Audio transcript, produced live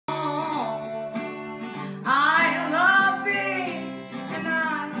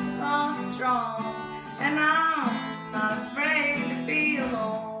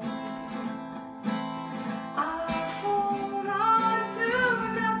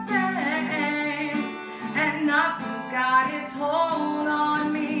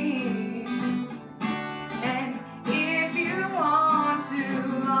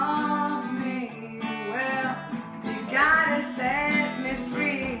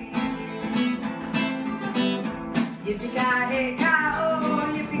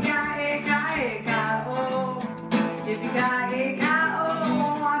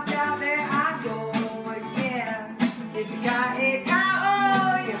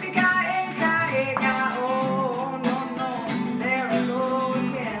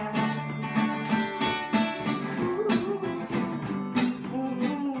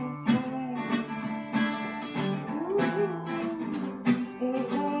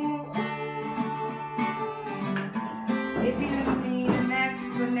Give me an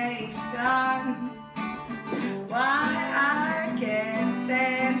explanation why I can't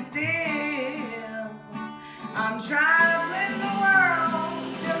stand still. I'm traveling the world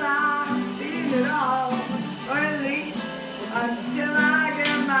till I see it all, or at least until I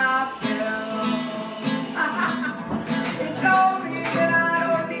get my fill. It told me that I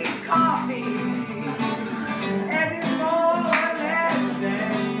don't need coffee any more or less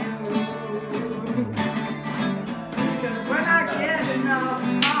than you. 'Cause when I get enough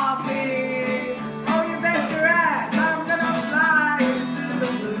coffee, oh, you bet your ass I'm gonna fly into the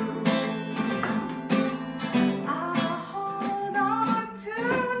blue. I hold on to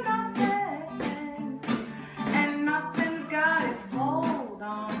nothing, and nothing's got its hold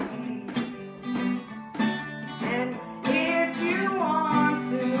on me. And if you want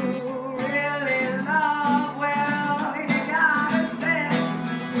to really love, well, you gotta set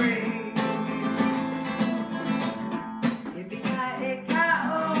free.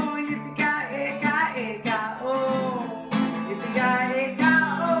 Yippee-ki-yay-ki-oh, yippee-ki-yay-ki-yay-ki-oh,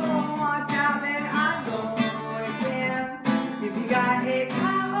 yippee-ki-yay-ki-oh, watch out that I go again.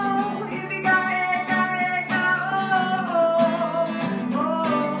 Yippee-ki-yay-ki-oh, yippee-ki-yay-ki-yay-ki-oh,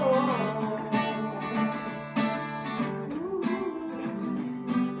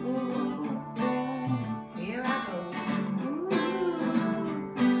 here I go.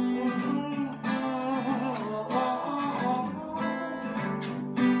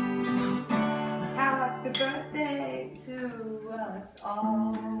 Happy birthday to us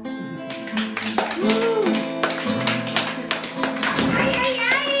all.